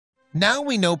Now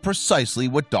we know precisely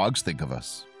what dogs think of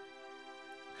us.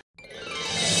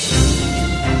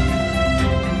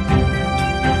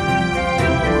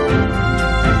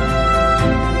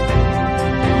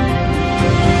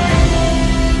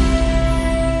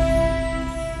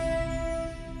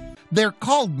 They're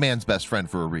called man's best friend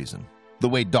for a reason. The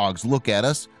way dogs look at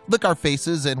us, lick our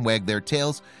faces, and wag their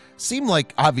tails seem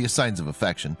like obvious signs of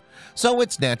affection, so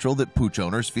it's natural that pooch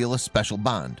owners feel a special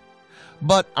bond.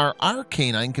 But are our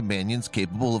canine companions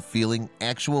capable of feeling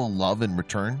actual love in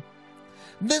return?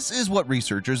 This is what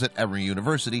researchers at Emory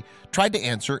University tried to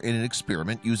answer in an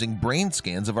experiment using brain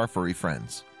scans of our furry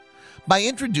friends. By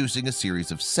introducing a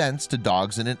series of scents to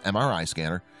dogs in an MRI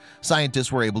scanner,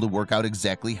 scientists were able to work out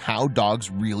exactly how dogs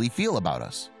really feel about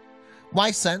us. Why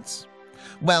scents?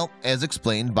 Well, as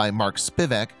explained by Mark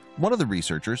Spivak, one of the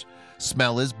researchers,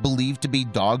 smell is believed to be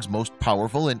dogs' most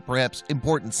powerful and perhaps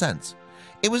important sense.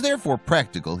 It was therefore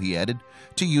practical, he added,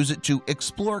 to use it to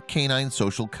explore canine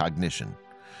social cognition.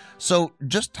 So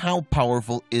just how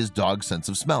powerful is dogs' sense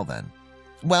of smell then?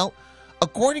 Well,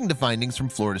 according to findings from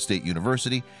Florida State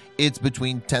University, it's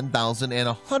between 10,000 and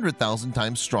 100,000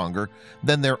 times stronger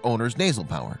than their owner's nasal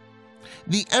power.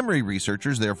 The Emory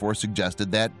researchers therefore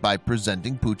suggested that by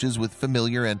presenting pooches with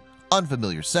familiar and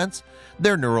unfamiliar scents,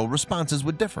 their neural responses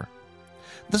would differ.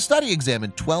 The study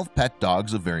examined 12 pet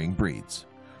dogs of varying breeds.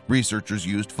 Researchers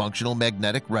used functional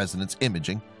magnetic resonance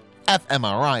imaging,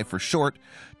 fMRI for short,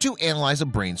 to analyze a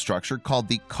brain structure called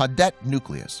the caudate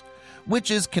nucleus,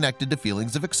 which is connected to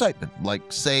feelings of excitement, like,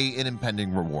 say, an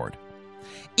impending reward.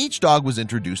 Each dog was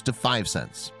introduced to 5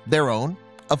 scents: their own,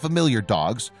 a familiar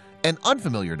dog's, an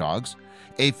unfamiliar dog's,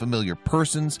 a familiar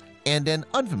person's, and an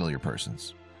unfamiliar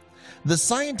person's. The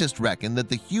scientists reckon that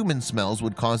the human smells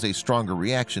would cause a stronger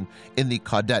reaction in the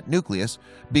caudate nucleus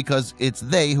because it's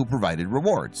they who provided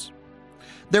rewards.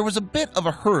 There was a bit of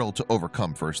a hurdle to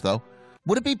overcome first, though.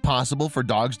 Would it be possible for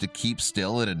dogs to keep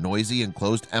still in a noisy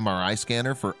enclosed MRI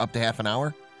scanner for up to half an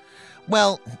hour?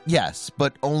 Well, yes,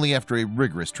 but only after a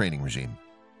rigorous training regime.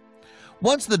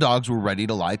 Once the dogs were ready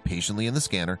to lie patiently in the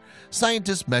scanner,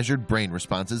 scientists measured brain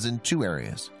responses in 2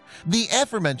 areas: the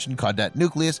aforementioned caudate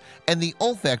nucleus and the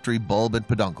olfactory bulb and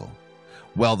peduncle.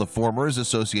 While the former is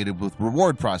associated with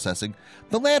reward processing,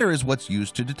 the latter is what's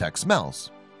used to detect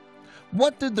smells.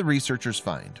 What did the researchers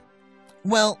find?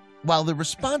 Well, while the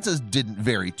responses didn't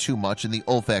vary too much in the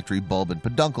olfactory bulb and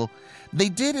peduncle, they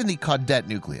did in the caudate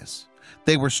nucleus.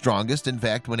 They were strongest, in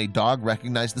fact, when a dog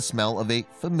recognized the smell of a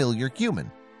familiar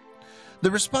human. The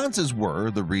responses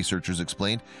were, the researchers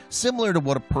explained, similar to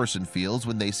what a person feels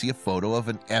when they see a photo of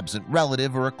an absent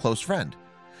relative or a close friend.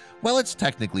 While it's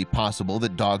technically possible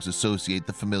that dogs associate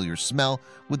the familiar smell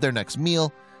with their next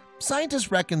meal,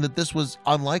 scientists reckon that this was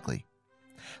unlikely.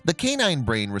 The canine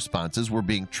brain responses were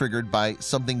being triggered by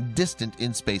something distant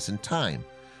in space and time,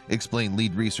 explained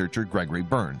lead researcher Gregory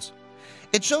Burns.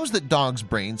 It shows that dogs'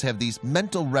 brains have these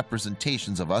mental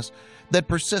representations of us that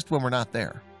persist when we're not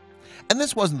there. And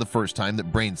this wasn't the first time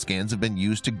that brain scans have been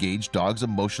used to gauge dogs'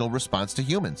 emotional response to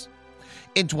humans.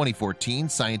 In 2014,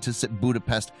 scientists at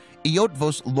Budapest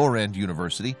Eötvös Loránd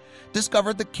University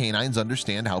discovered that canines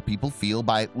understand how people feel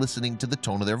by listening to the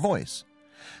tone of their voice.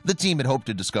 The team had hoped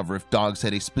to discover if dogs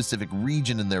had a specific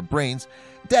region in their brains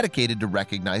dedicated to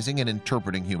recognizing and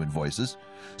interpreting human voices,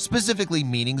 specifically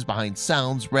meanings behind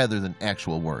sounds rather than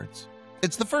actual words.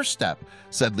 It's the first step,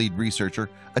 said lead researcher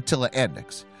Attila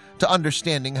Andix, to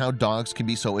understanding how dogs can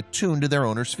be so attuned to their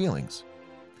owner's feelings.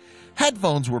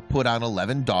 Headphones were put on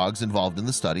 11 dogs involved in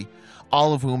the study,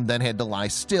 all of whom then had to lie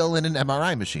still in an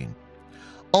MRI machine.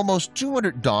 Almost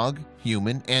 200 dog,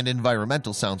 human, and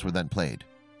environmental sounds were then played.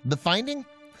 The finding?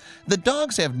 The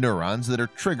dogs have neurons that are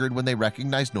triggered when they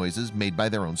recognize noises made by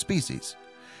their own species.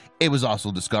 It was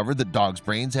also discovered that dogs'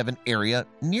 brains have an area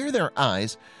near their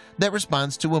eyes that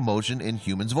responds to emotion in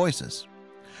humans' voices.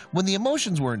 When the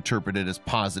emotions were interpreted as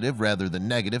positive rather than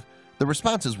negative, the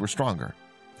responses were stronger.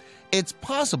 It's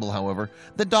possible, however,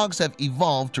 that dogs have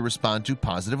evolved to respond to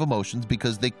positive emotions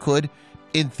because they could,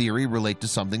 in theory, relate to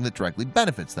something that directly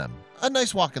benefits them. A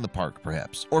nice walk in the park,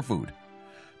 perhaps, or food.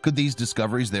 Could these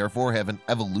discoveries therefore have an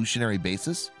evolutionary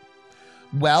basis?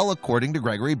 Well, according to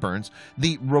Gregory Burns,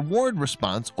 the reward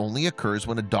response only occurs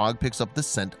when a dog picks up the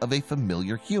scent of a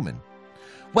familiar human.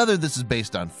 Whether this is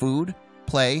based on food,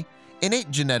 play,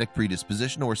 innate genetic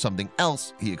predisposition, or something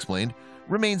else, he explained,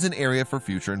 remains an area for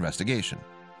future investigation.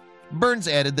 Burns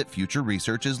added that future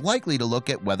research is likely to look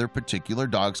at whether particular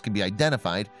dogs can be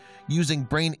identified using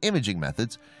brain imaging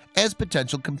methods as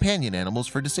potential companion animals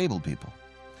for disabled people.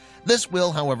 This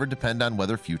will, however, depend on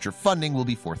whether future funding will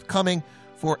be forthcoming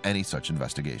for any such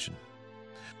investigation.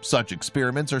 Such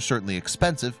experiments are certainly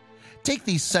expensive. Take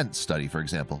the scent study, for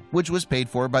example, which was paid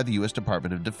for by the U.S.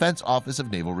 Department of Defense Office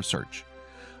of Naval Research.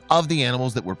 Of the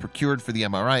animals that were procured for the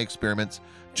MRI experiments,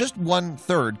 just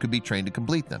 1/3 could be trained to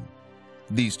complete them.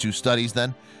 These two studies,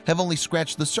 then, have only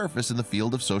scratched the surface in the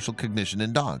field of social cognition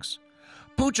in dogs.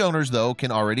 Pooch owners, though,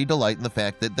 can already delight in the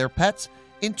fact that their pets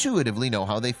intuitively know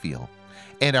how they feel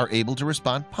and are able to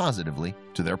respond positively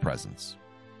to their presence.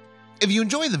 If you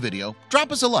enjoyed the video,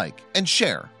 drop us a like and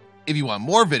share. If you want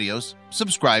more videos,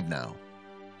 subscribe now.